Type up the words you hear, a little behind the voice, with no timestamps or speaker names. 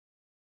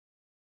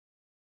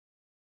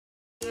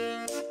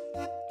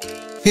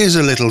Here's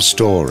a little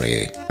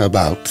story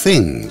about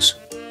things.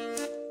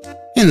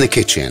 In the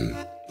kitchen,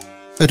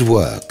 at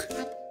work,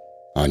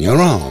 on your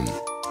arm.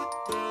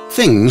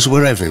 Things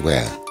were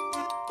everywhere.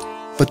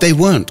 But they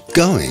weren't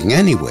going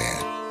anywhere.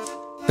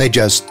 They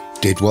just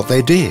did what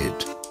they did.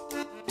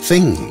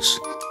 Things.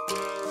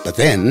 But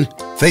then,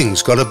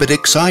 things got a bit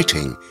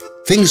exciting.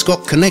 Things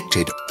got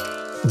connected.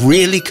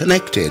 Really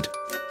connected.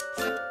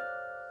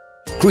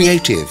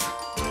 Creative.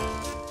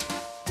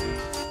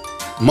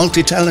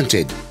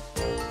 Multi-talented.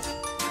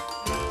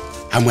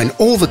 And when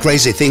all the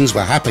crazy things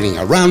were happening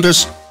around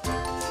us,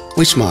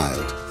 we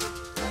smiled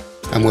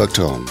and worked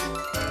on.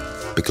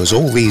 Because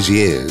all these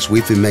years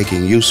we've been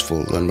making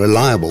useful and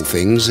reliable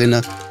things in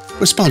a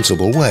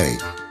responsible way.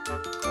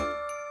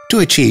 To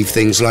achieve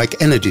things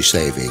like energy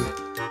saving,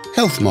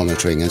 health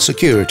monitoring and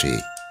security,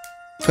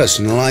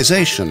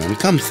 personalization and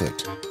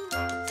comfort,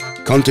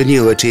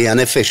 continuity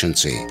and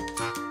efficiency,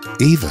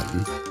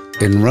 even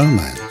in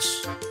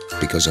romance.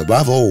 Because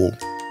above all,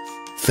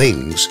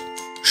 things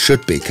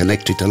should be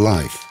connected to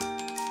life.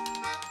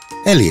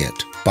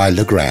 Eliot by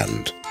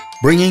Legrand,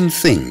 bringing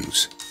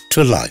things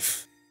to life.